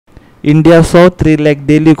India saw 3 lakh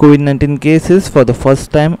daily COVID-19 cases for the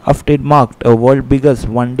first time after it marked a world biggest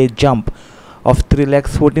one-day jump of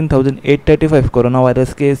 3,14,835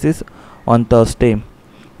 coronavirus cases on Thursday.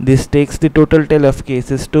 This takes the total tally of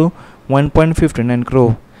cases to 1.59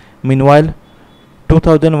 crore. Meanwhile,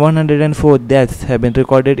 2,104 deaths have been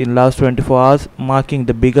recorded in last 24 hours, marking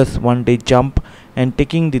the biggest one-day jump and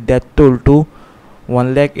taking the death toll to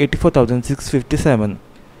 1,84,657.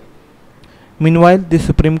 Meanwhile, the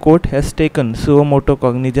Supreme Court has taken suo motu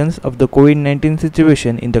cognizance of the COVID-19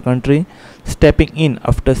 situation in the country, stepping in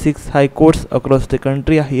after 6 high courts across the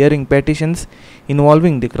country are hearing petitions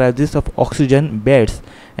involving the crisis of oxygen beds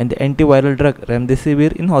and the antiviral drug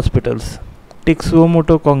remdesivir in hospitals. Take suo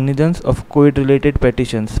motu cognizance of COVID-related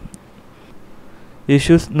petitions.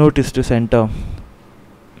 Issues notice to center.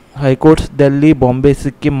 High courts Delhi, Bombay,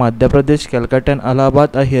 Sikkim, Madhya Pradesh, Calcutta and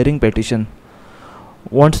Allahabad are hearing petition.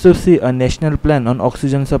 Wants to see a national plan on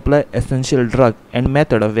oxygen supply, essential drug and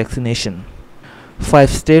method of vaccination. 5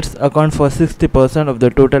 states account for 60% of the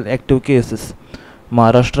total active cases.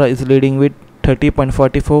 Maharashtra is leading with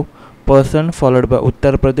 30.44%, followed by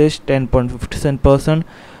Uttar Pradesh 10.57%,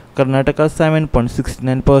 Karnataka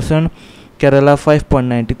 7.69%, Kerala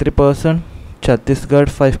 5.93%, Chhattisgarh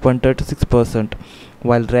 5.36%,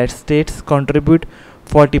 while red states contribute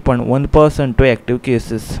 40.1% to active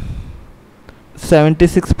cases.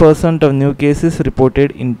 76% of new cases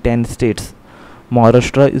reported in 10 states.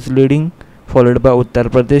 Maharashtra is leading, followed by Uttar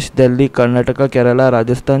Pradesh, Delhi, Karnataka, Kerala,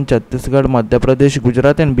 Rajasthan, Chhattisgarh, Madhya Pradesh,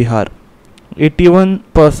 Gujarat and Bihar.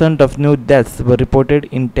 81% of new deaths were reported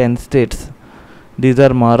in 10 states. These are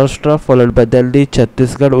Maharashtra, followed by Delhi,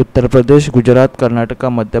 Chhattisgarh, Uttar Pradesh, Gujarat, Karnataka,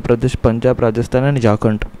 Madhya Pradesh, Punjab, Rajasthan and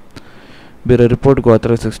Jharkhand. Bureau Report,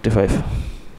 Gautra 65.